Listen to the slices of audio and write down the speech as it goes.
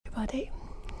everybody.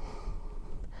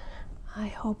 I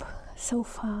hope so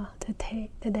far the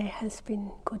day has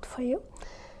been good for you.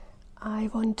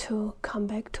 I want to come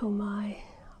back to my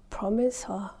promise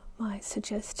or my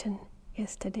suggestion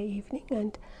yesterday evening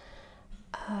and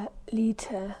lead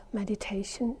a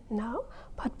meditation now.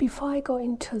 But before I go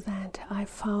into that,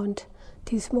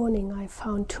 this morning I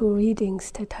found two readings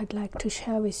that I'd like to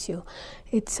share with you.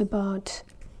 It's about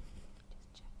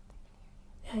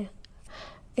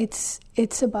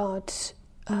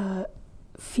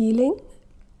feeling,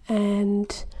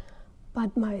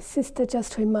 but my sister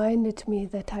just reminded me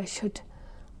that I should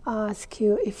ask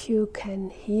you if you can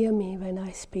hear me when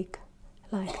I speak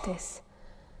like this,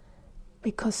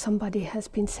 because somebody has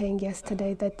been saying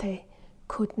yesterday that they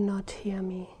could not hear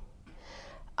me.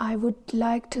 I would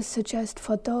like to suggest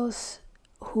for those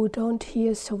who don't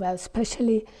hear so well,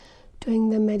 especially during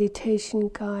the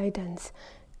meditation guidance,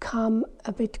 come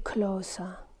a bit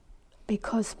closer,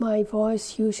 because my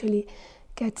voice usually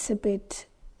gets a bit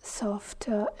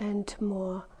softer and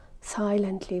more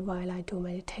silently while I do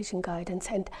meditation guidance,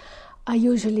 and I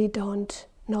usually don't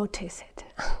notice it.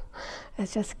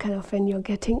 It's just kind of when you're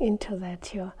getting into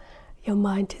that, your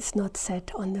mind is not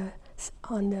set on the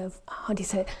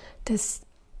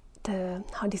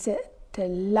the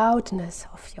loudness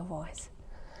of your voice.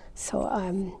 So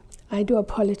I do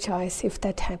apologize if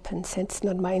that happens. It's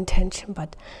not my intention,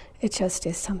 but it just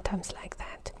is sometimes like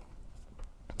that.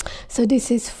 So this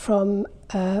is from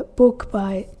a book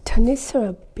by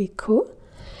Thanissaro Bhikkhu,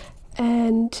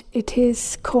 and it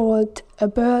is called A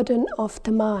Burden of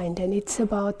the Mind, and it's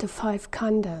about the 5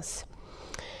 khandhas.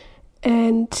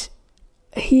 And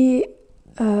he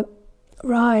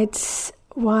writes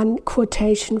one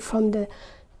quotation from the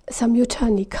Samyutta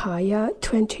Nikaya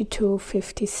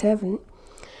 2257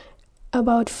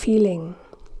 about feeling.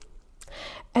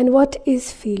 And what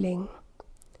is feeling?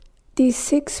 These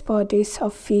 6 bodies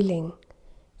of feeling: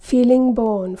 feeling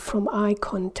born from eye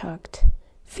contact,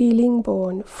 feeling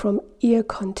born from ear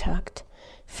contact,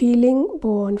 feeling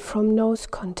born from nose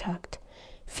contact,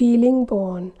 feeling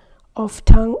born of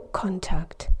tongue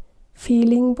contact,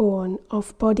 feeling born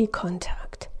of body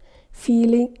contact,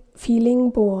 feeling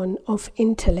born of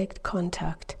intellect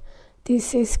contact.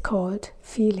 This is called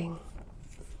feeling.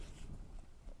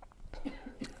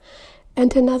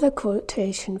 And another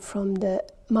quotation from the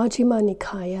Majjhima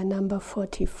Nikaya number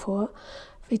 44,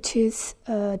 which is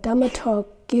a Dhamma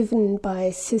talk given by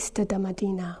Sister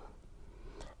Dhammadina.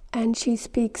 And she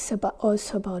speaks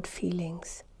also about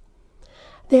feelings.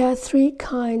 There are 3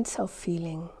 kinds of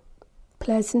feeling: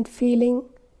 pleasant feeling,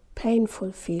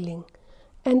 painful feeling,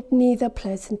 and neither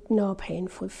pleasant nor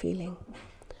painful feeling.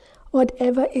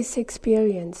 Whatever is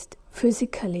experienced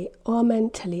physically or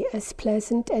mentally as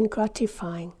pleasant and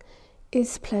gratifying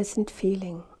is pleasant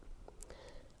feeling.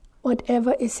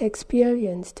 Whatever is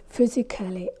experienced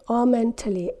physically or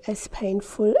mentally as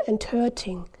painful and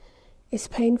hurting is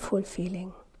painful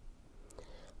feeling.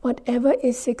 Whatever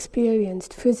is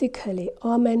experienced physically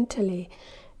or mentally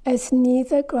as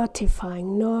neither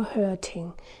gratifying nor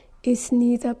hurting is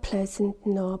neither pleasant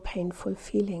nor painful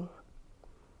feeling.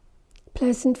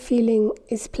 Pleasant feeling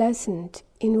is pleasant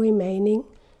in remaining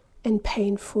and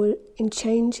painful in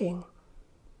changing.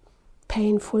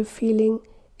 Painful feeling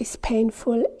is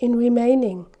painful in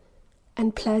remaining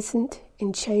and pleasant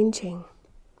in changing.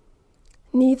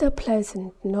 Neither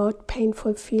pleasant nor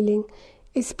painful feeling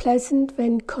is pleasant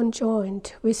when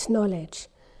conjoined with knowledge,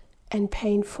 and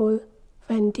painful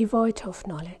when devoid of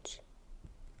knowledge.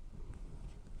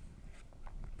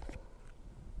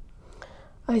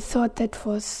 I thought that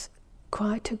was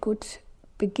quite a good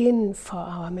begin for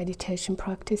our meditation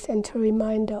practice and a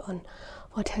reminder on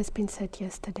what has been said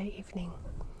yesterday evening.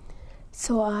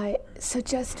 So I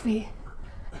suggest we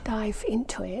dive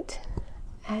into it,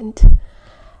 and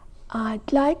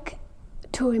I'd like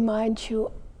to remind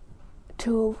you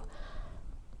to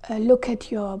look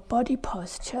at your body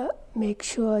posture. Make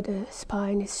sure the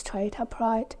spine is straight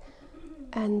upright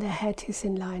and the head is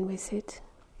in line with it.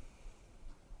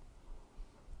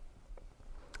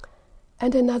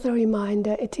 And another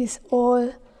reminder, it is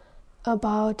all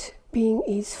about being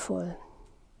easeful.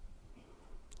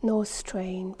 No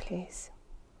strain, please.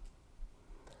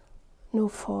 No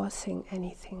forcing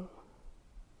anything.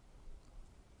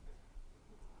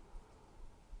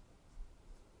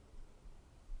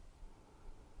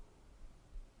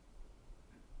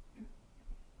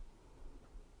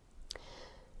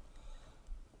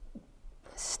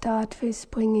 Start with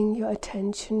bringing your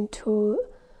attention to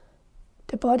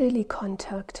the bodily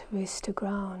contact with the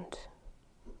ground.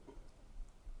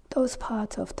 Those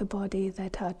parts of the body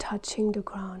that are touching the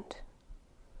ground.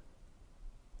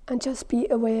 And just be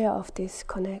aware of this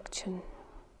connection.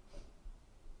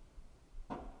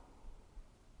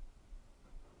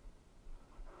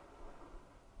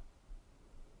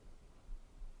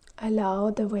 Allow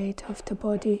the weight of the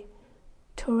body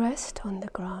to rest on the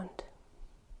ground.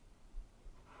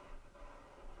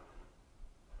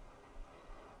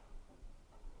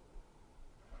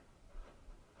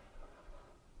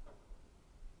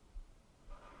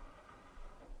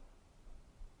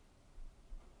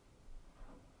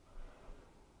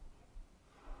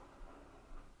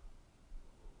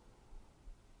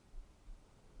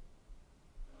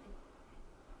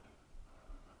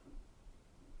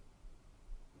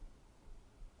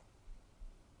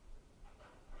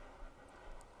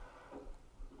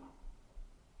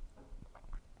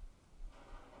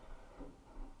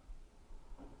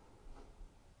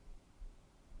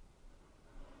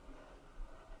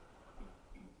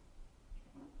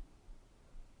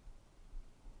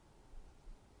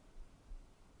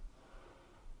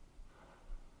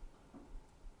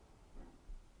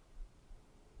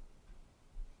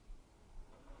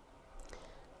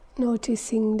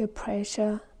 Noticing the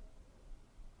pressure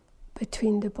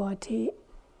between the body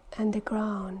and the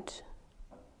ground,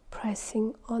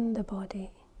 pressing on the body,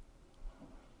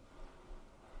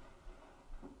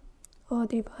 or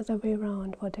the other way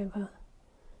around, whatever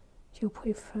you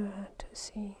prefer to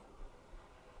see.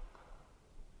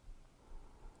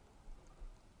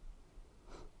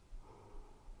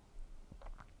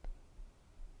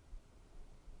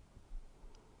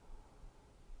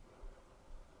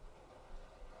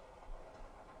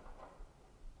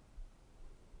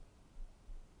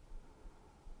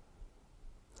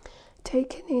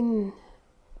 Taking in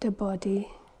the body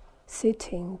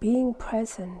sitting, being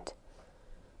present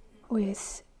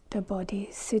with the body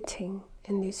sitting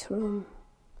in this room,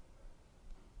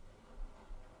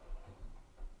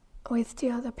 with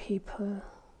the other people,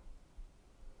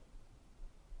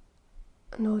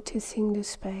 noticing the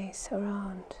space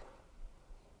around.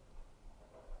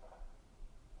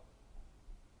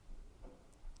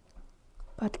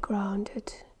 But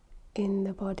grounded in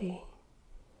the body,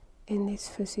 in this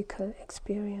physical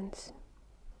experience.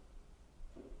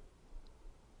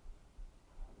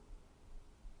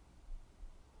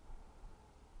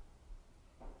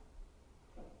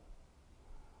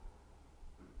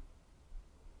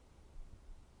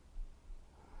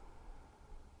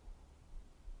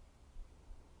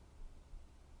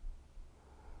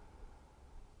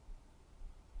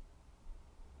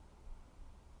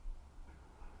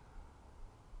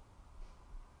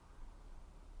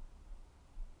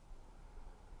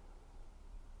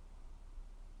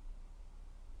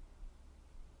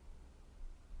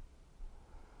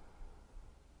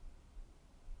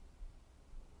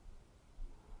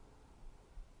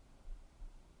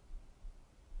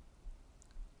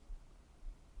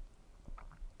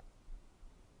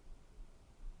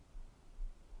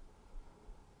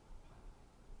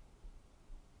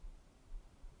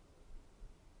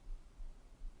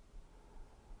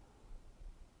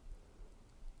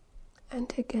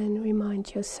 And again,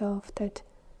 remind yourself that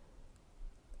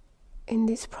in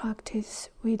this practice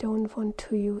we don't want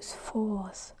to use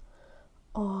force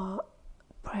or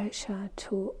pressure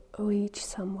to reach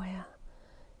somewhere.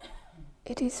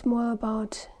 It is more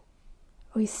about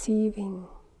receiving,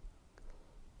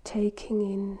 taking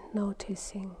in,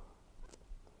 noticing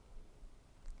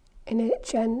in a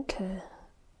gentle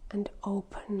and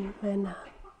open manner,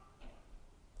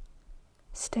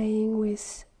 staying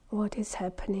with what is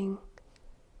happening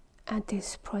at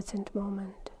this present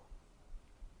moment.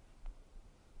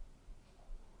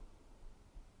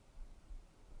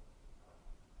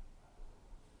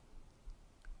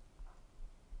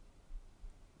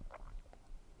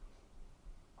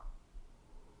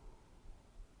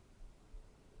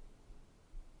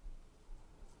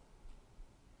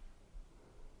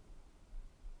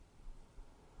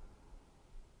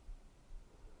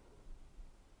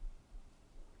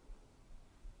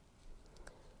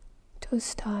 To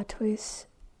start with,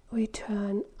 we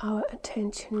turn our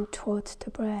attention towards the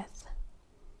breath.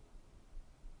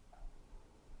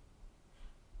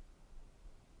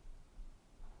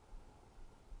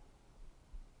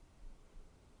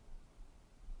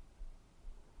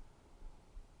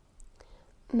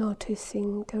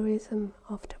 Noticing the rhythm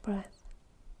of the breath.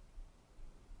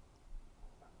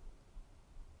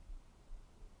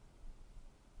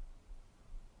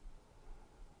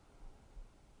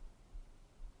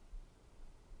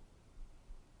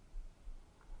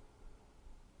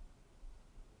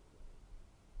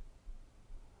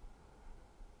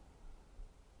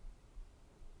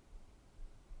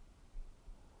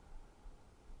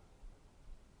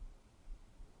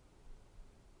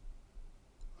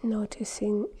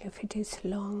 noticing if it is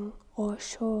long or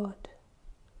short,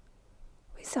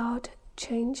 without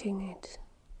changing it,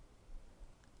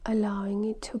 allowing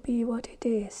it to be what it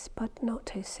is, but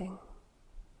noticing.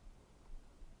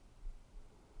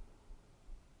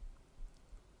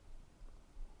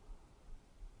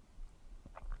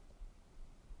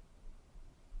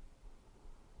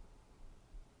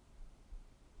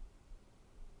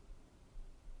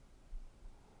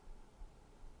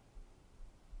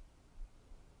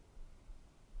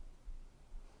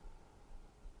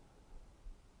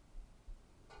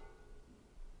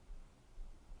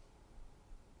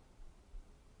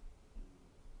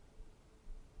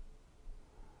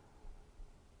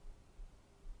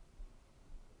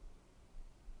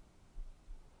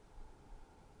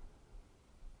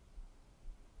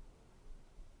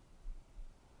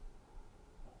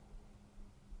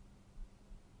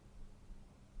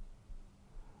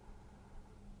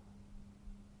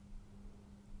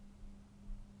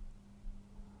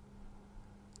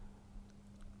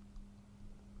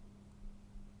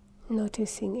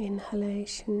 Noticing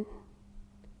inhalation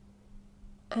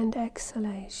and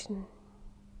exhalation.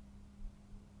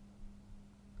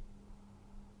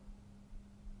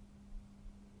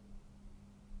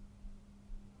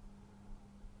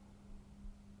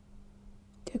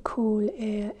 The cool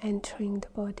air entering the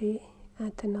body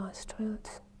at the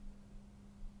nostrils,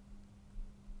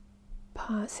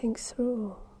 passing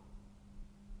through.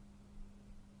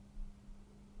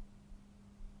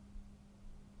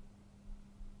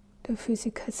 The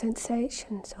physical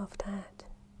sensations of that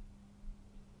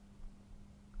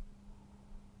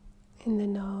in the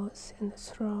nose, in the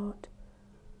throat,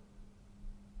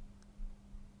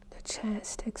 the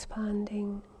chest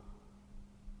expanding,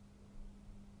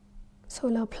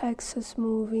 solar plexus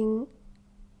moving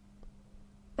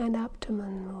and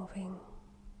abdomen moving.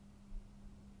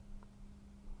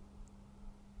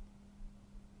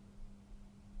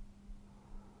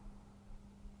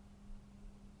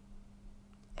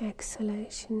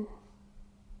 Exhalation,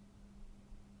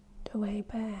 the way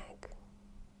back.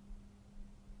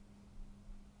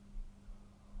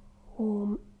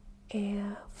 Warm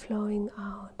air flowing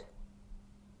out.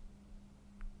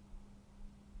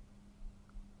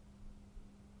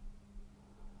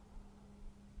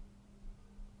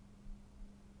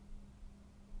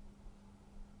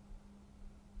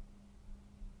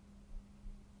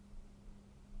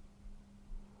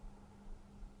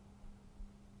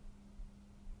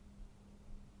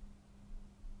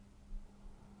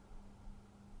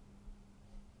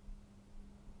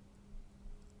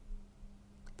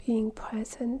 Being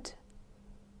present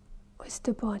with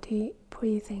the body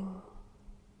breathing,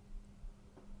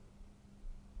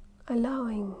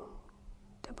 allowing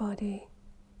the body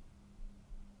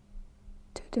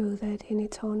to do that in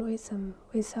its own rhythm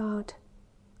without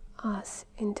us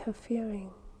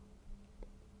interfering.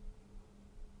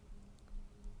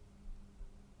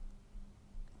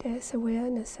 There's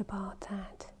awareness about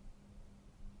that,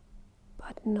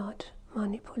 but not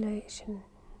manipulation.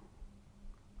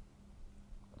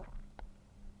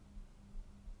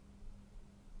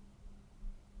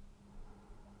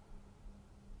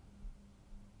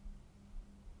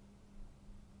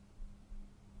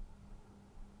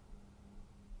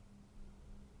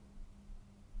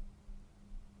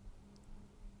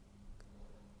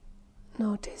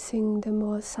 Noticing the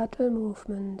more subtle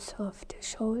movements of the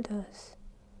shoulders,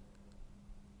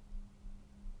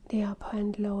 the upper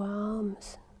and lower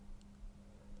arms,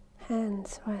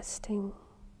 hands resting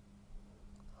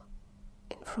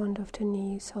in front of the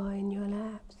knees or in your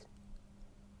laps.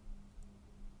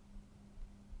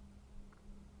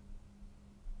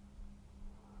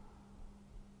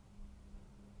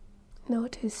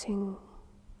 Noticing,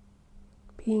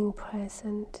 being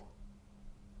present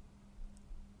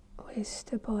with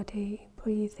the body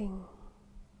breathing.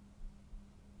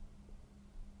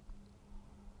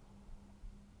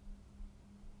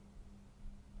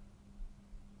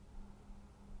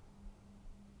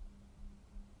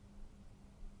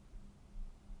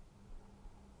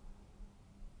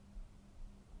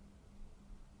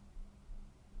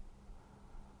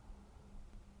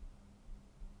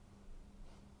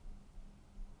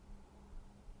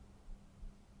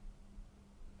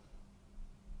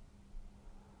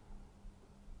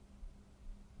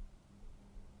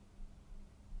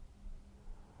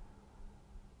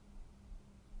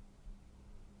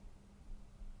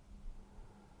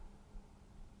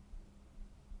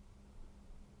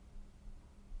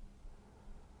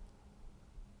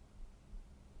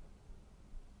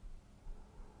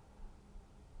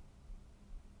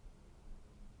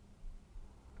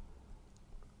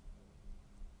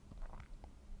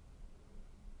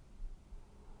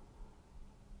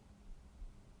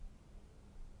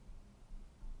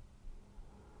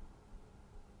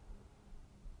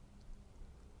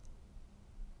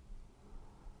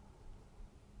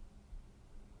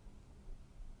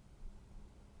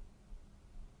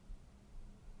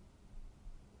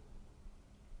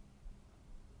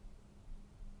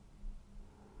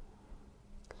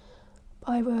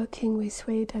 by working with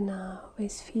vedana,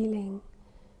 with feeling,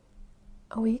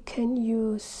 we can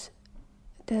use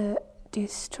the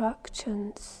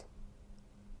distractions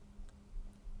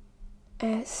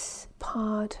as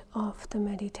part of the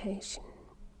meditation.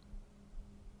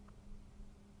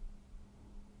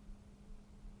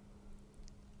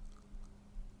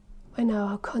 When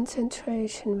our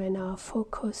concentration, when our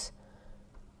focus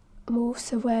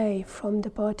moves away from the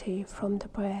body, from the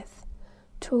breath,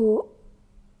 to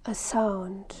a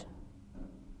sound,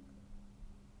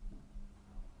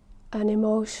 an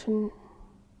emotion,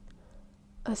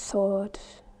 a thought,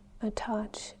 a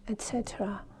touch,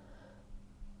 etc.,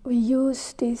 we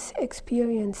use these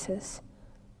experiences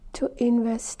to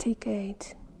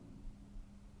investigate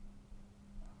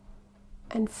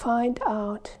and find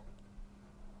out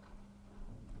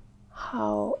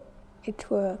how it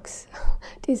works.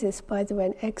 This is, by the way,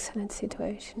 an excellent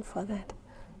situation for that.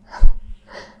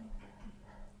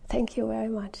 Thank you very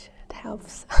much. It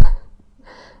helps.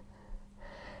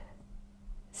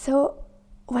 So,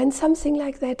 when something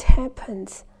like that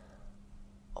happens,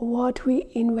 what we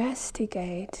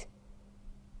investigate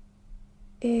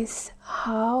is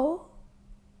how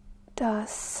does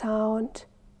sound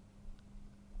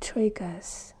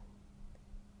triggers.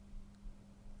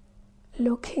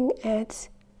 Looking at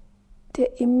the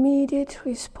immediate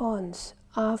response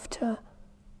after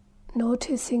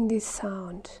noticing this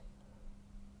sound,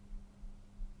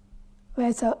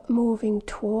 whether moving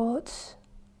towards,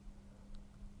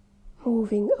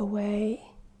 moving away,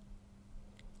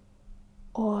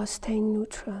 or staying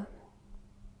neutral.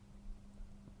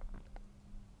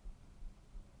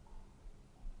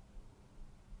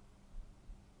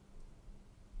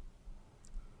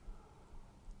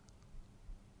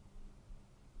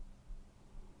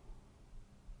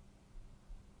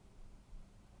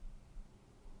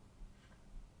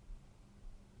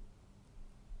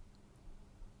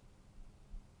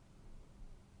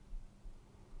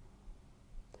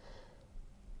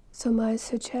 So my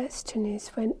suggestion is,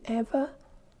 whenever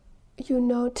you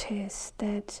notice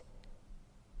that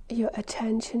your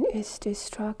attention is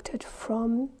distracted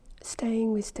from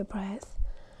staying with the breath,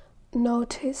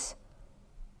 notice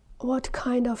what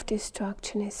kind of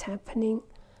distraction is happening.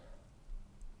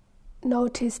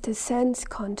 Notice the sense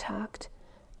contact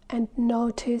and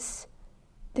notice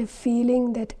the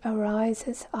feeling that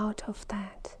arises out of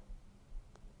that.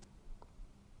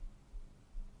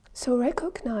 So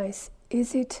recognize,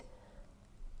 is it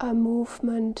a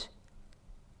movement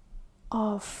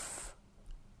of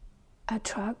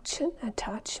attraction,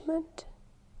 attachment?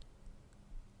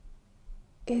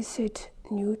 Is it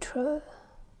neutral?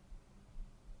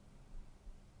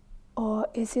 Or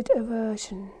is it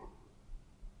aversion?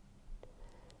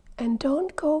 And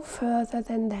don't go further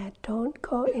than that. Don't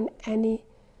go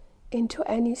into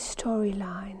any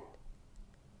storyline.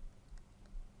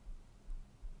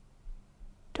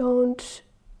 Don't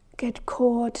get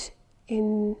caught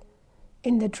in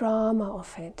the drama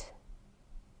of it.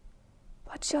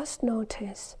 But just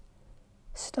notice.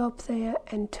 Stop there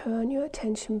and turn your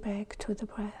attention back to the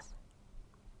breath.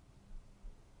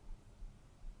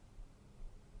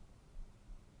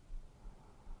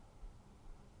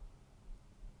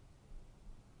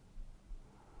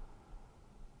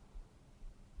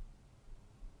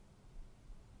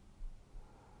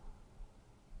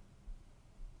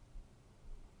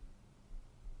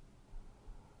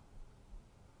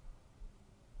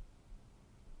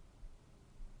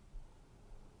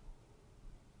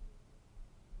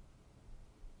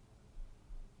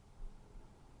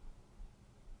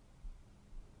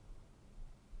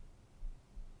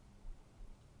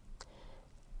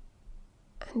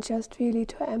 And just really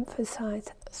to emphasize,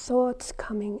 thoughts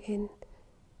coming in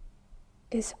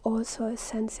is also a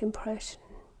sense impression.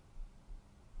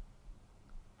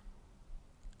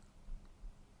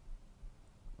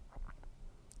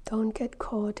 Don't get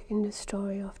caught in the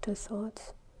story of the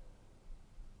thoughts.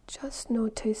 Just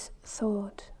notice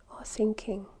thought or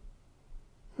thinking,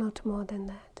 not more than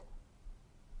that.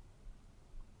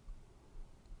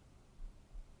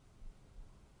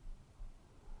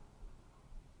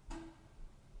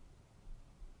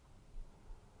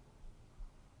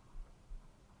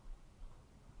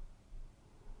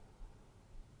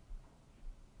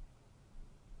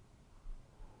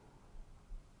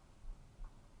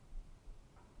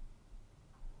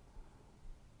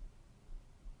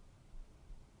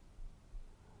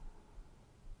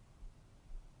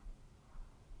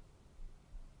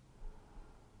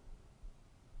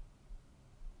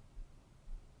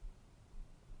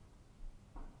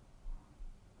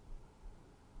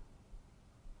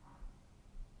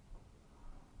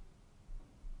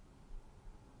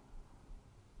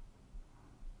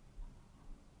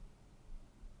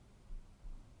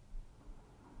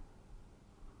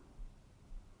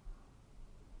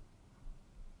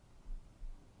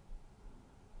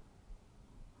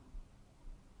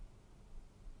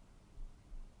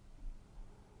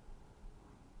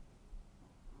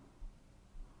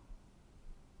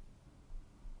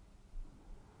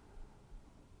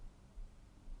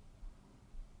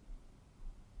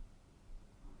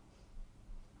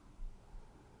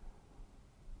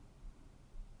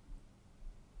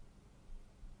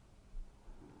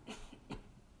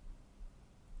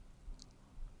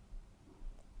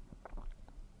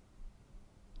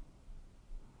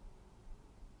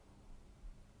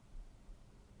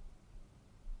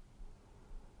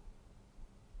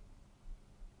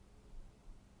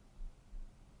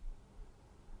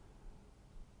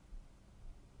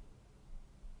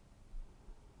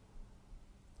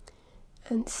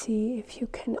 and see if you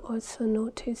can also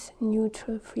notice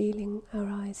neutral feeling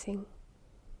arising.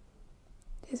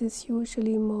 This is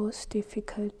usually most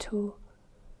difficult to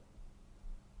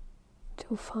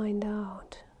find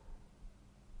out.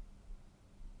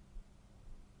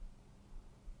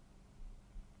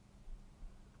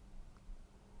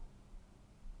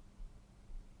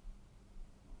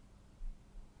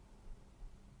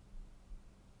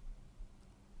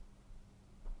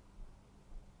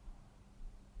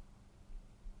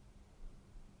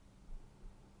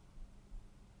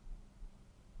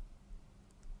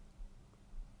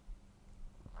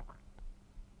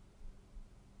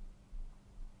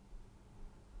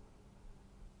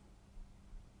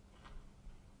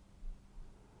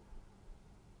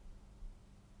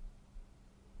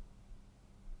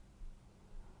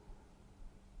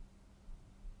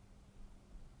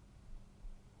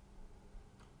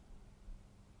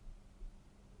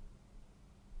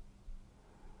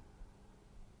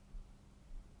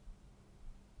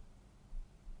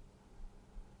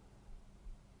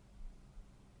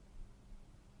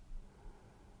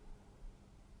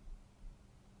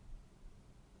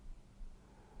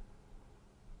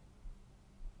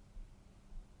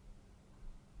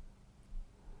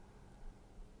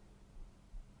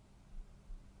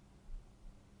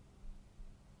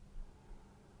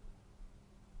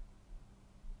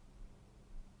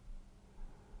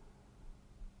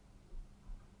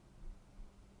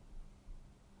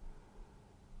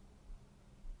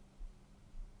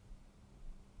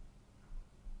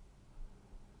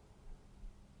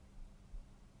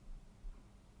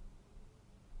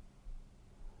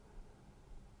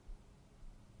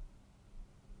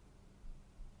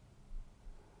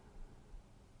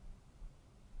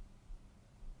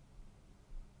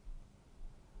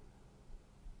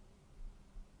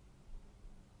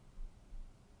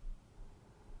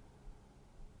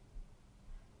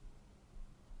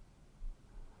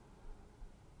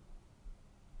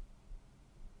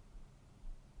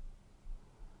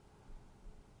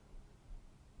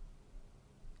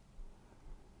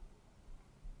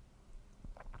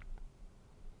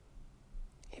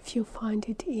 If you find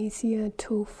it easier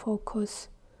to focus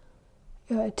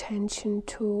your attention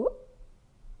to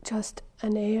just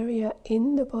an area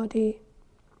in the body,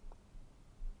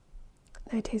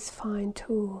 that is fine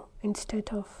too, instead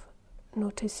of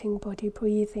noticing body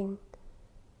breathing.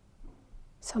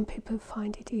 Some people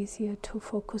find it easier to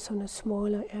focus on a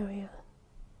smaller area.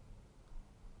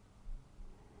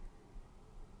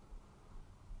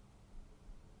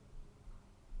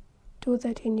 Do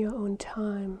that in your own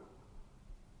time.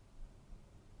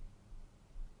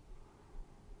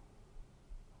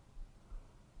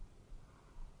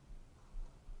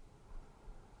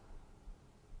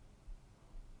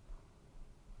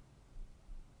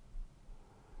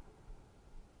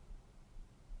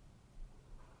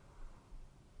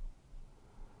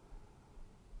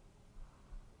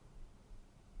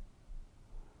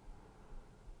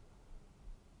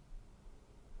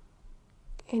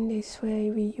 In this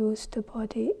way, we use the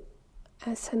body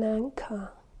as an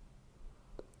anchor,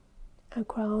 a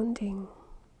grounding,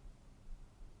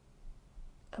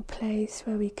 a place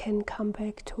where we can come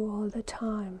back to all the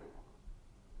time.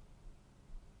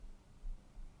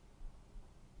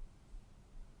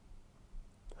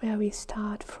 Where we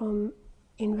start from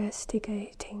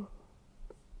investigating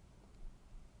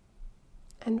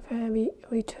and where we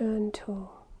return to.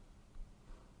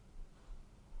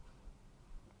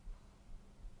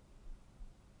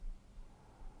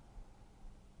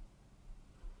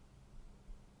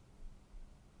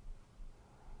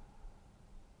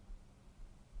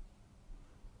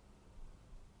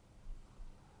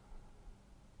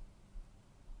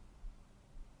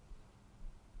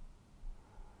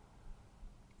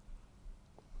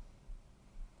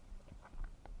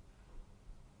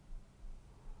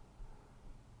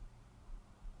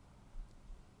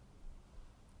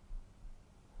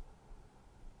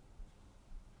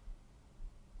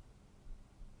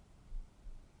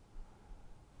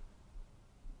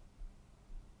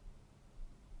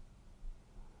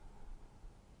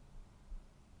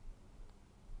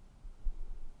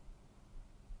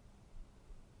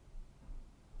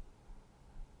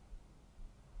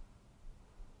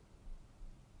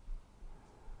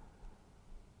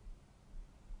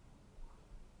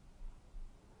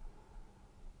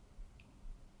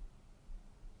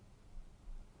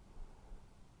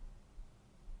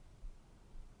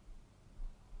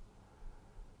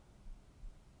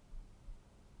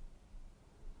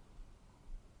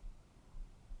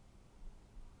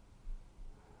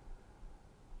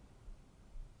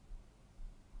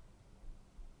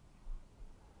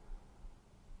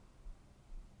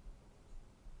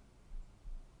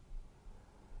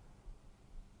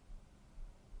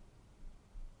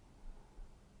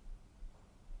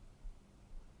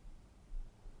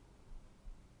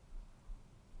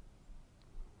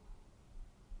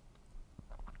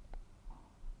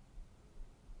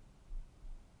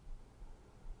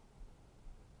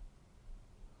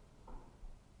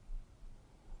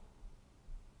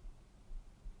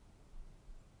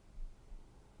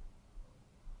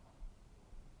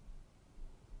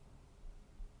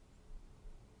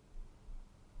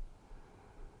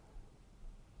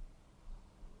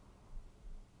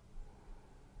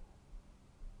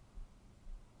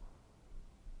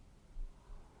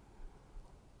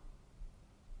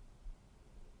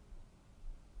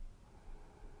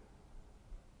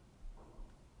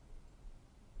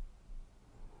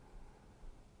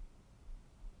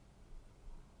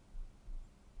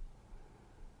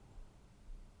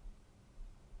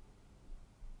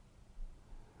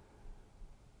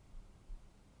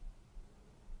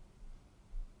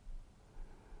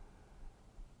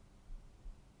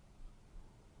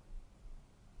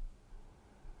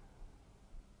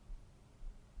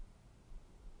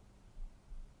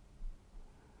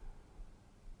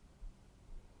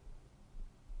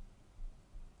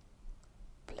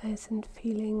 unpleasant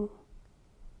feeling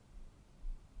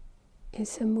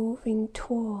is a moving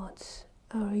towards,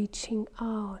 a reaching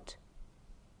out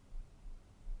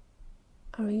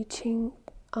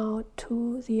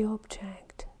to the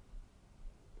object.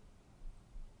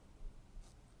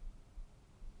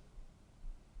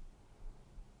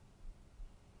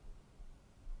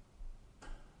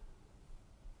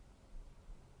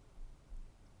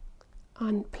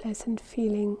 Unpleasant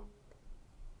feeling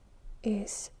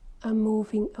is a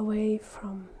moving away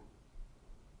from.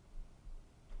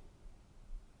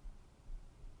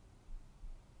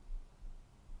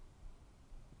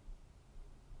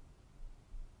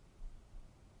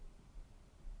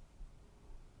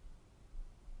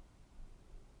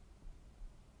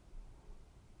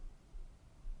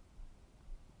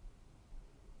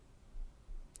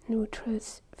 Neutral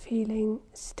feeling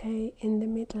stay in the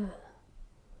middle,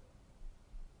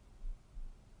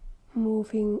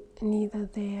 moving neither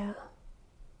there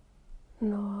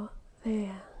nor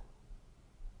there.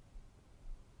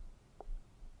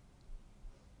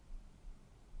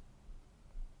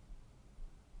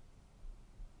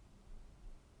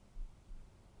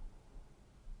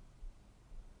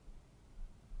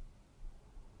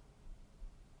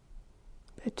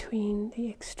 Between the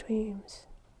extremes.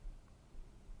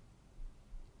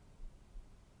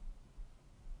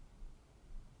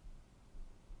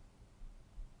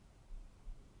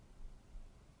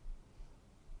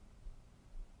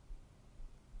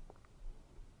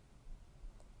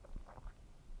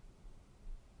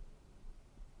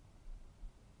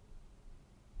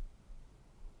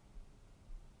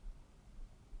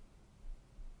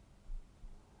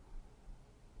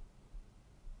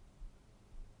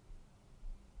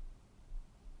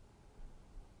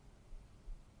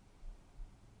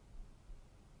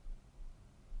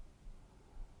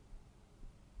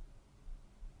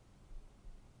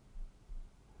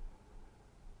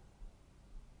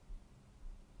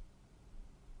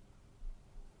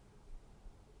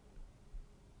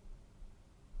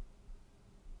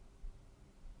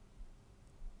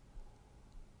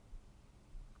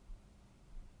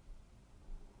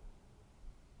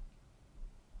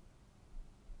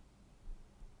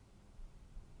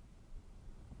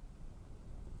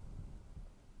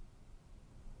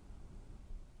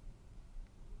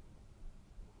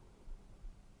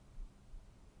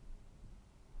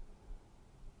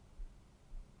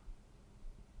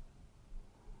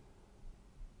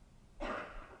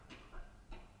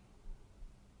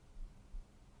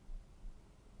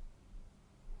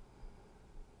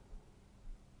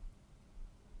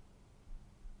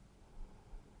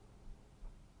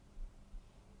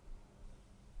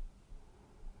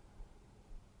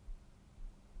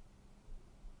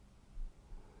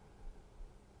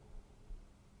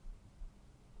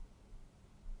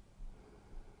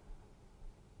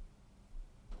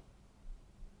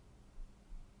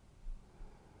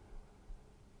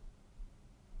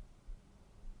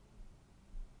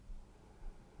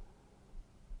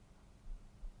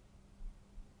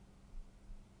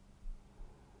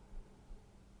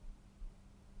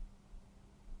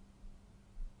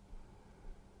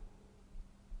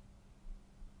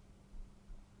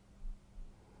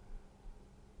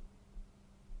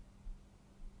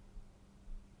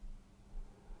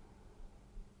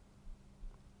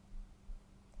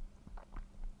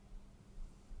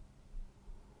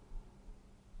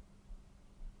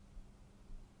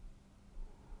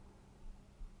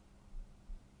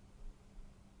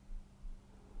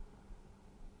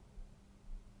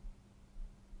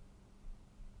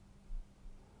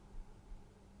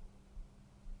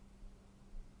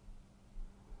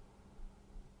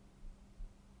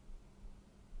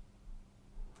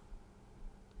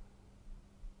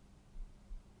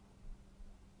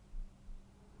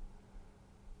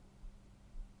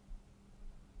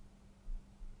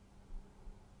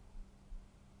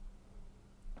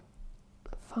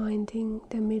 Finding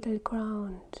the middle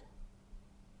ground.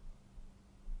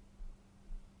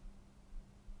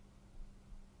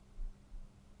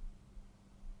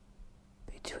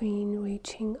 Between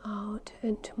reaching out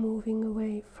and moving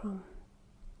away from.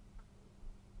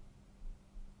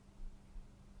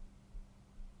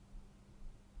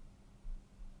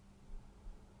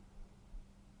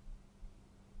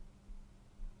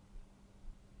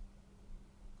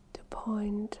 The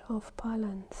point of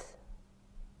balance.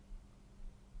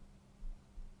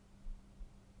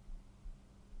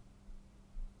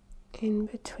 In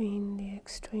between the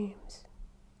extremes.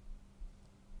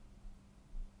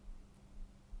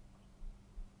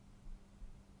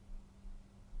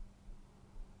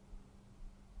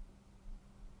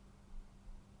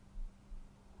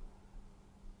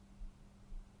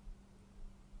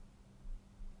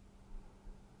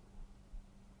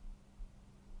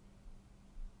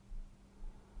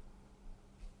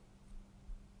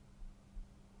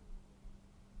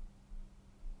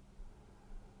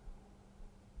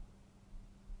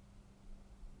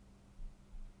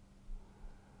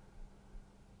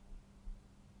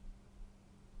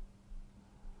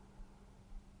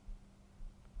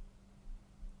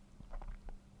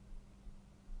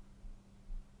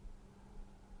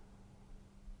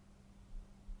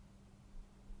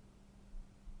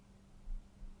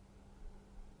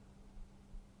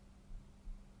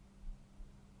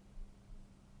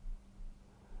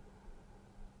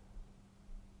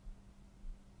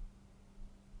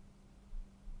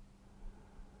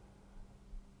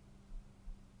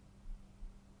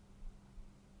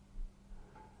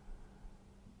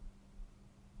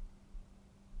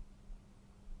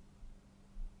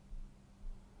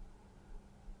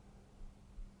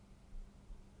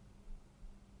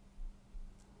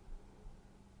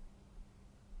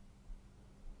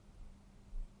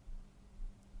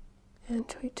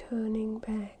 and returning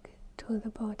back to the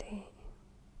body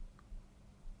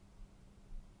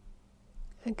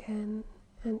again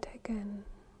and again.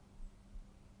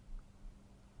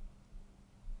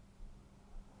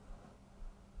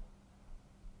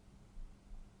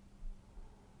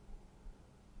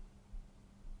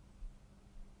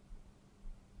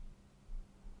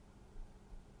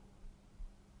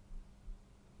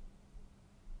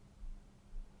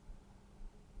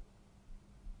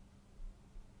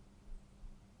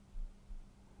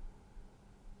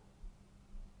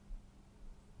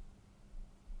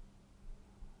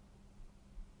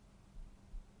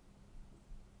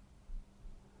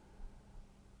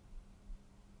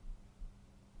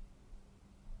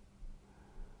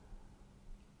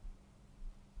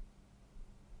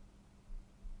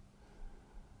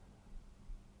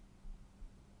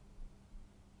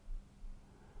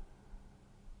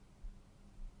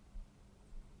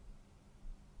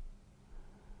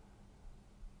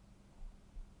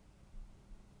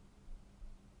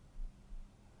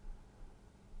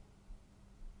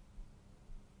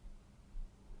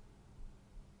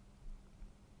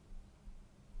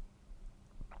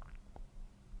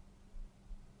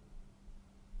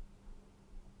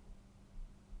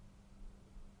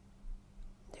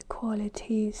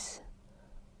 Qualities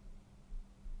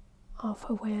of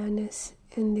awareness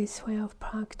in this way of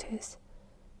practice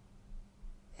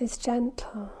is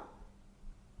gentle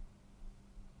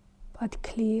but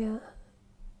clear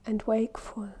and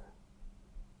wakeful.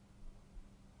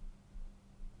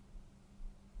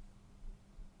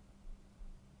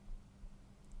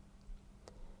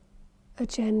 A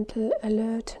gentle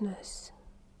alertness.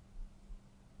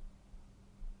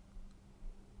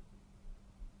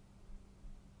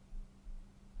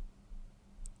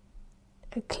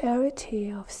 A clarity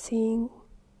of seeing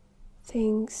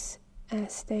things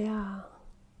as they are,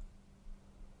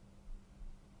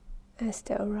 as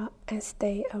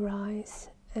they arise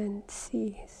and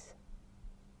cease.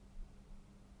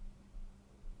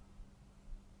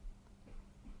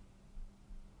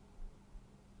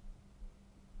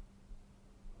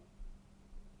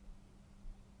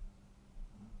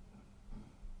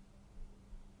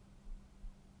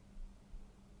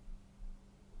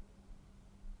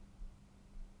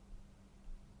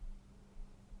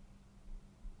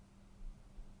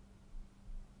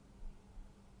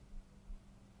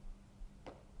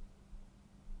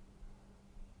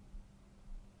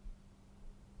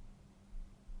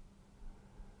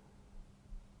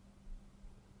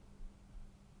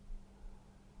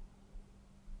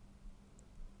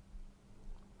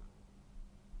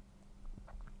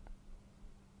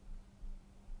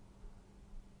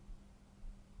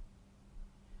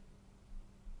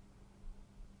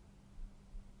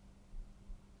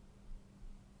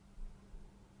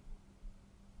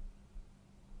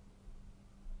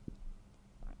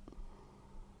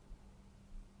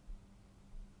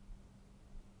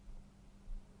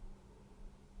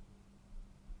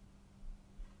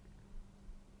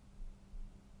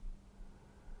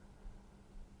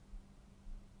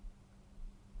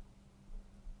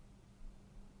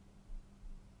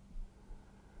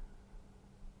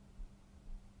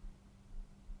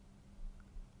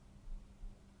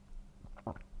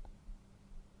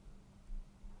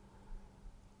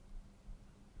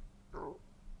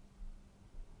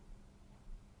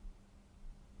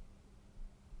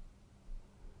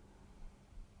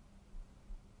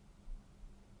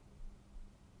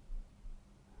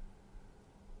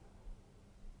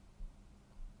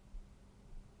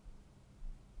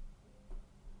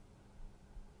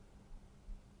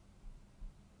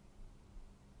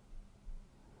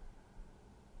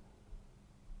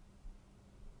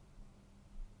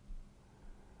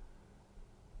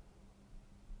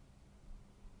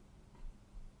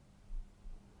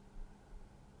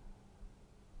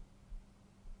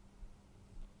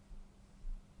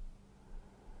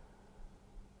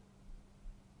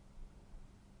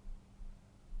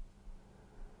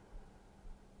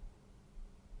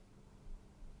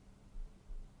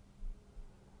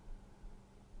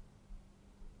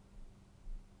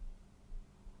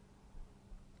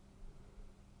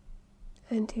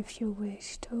 And if you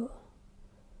wish to,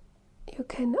 you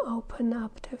can open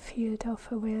up the field of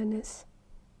awareness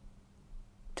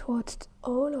towards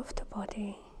all of the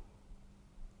body,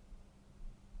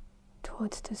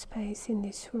 towards the space in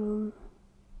this room,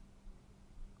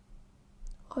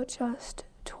 or just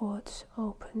towards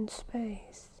open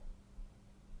space,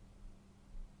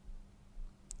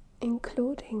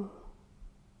 including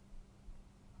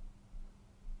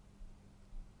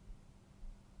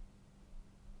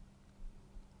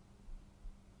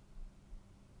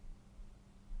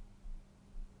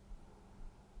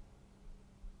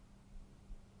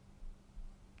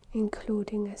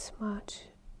including as much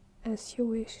as you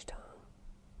wish to.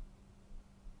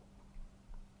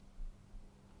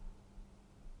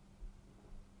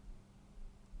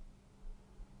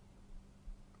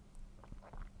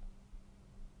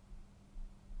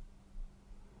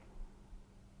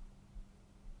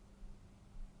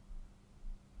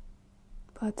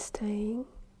 But staying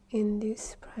in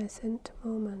this present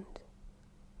moment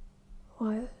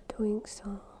while doing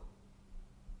so.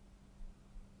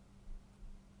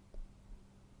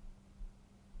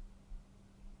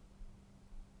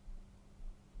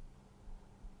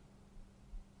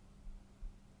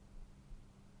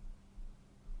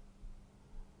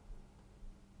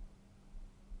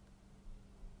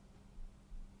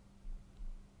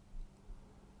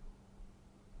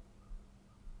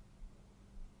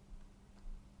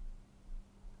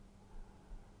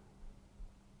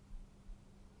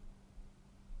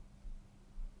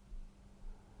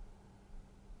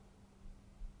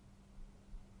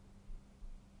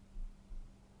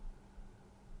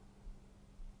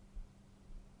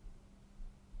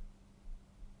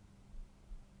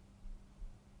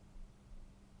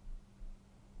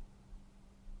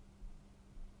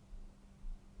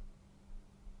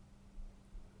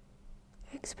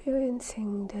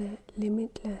 Experiencing the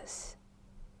limitless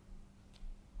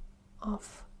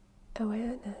of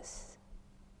awareness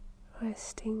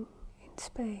resting in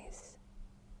space.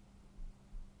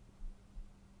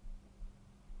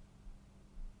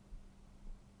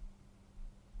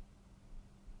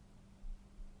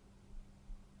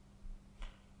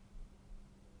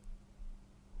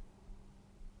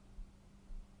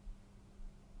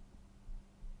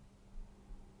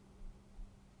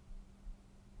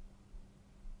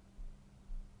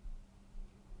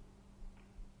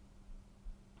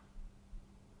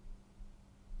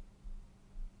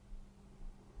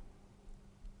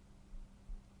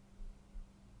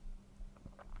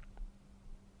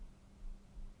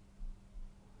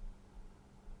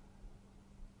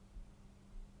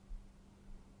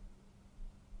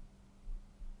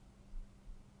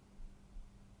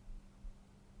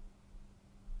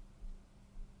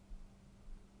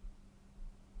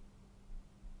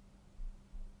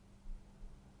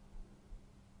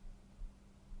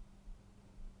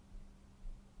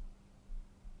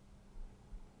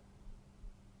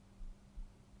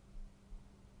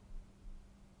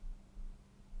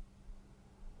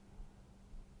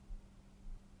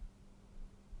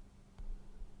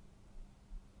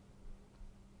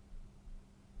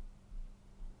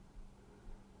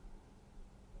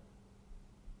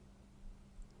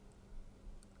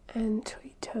 And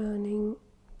returning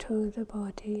to the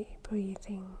body,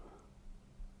 breathing,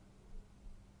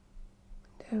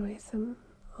 the rhythm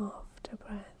of the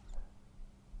breath.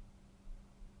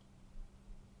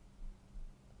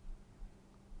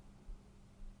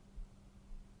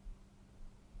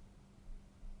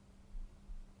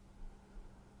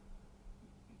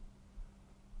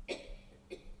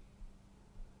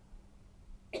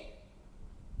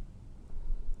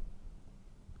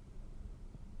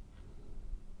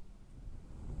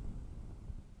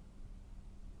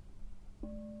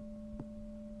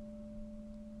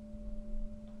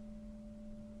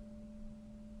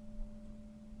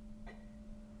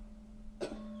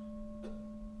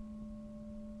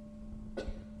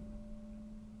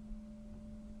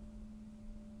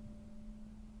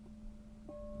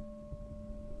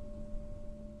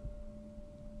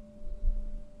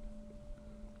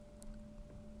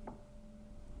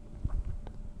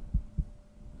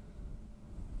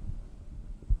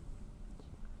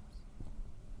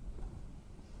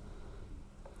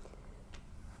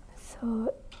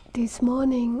 So this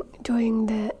morning, during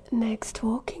the next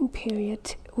walking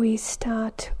period, we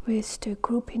start with the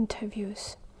group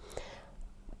interviews.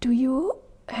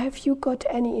 Have you got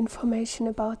any information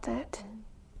about that?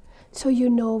 So you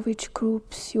know which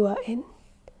groups you are in?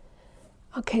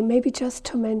 Okay, maybe just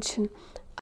to mention,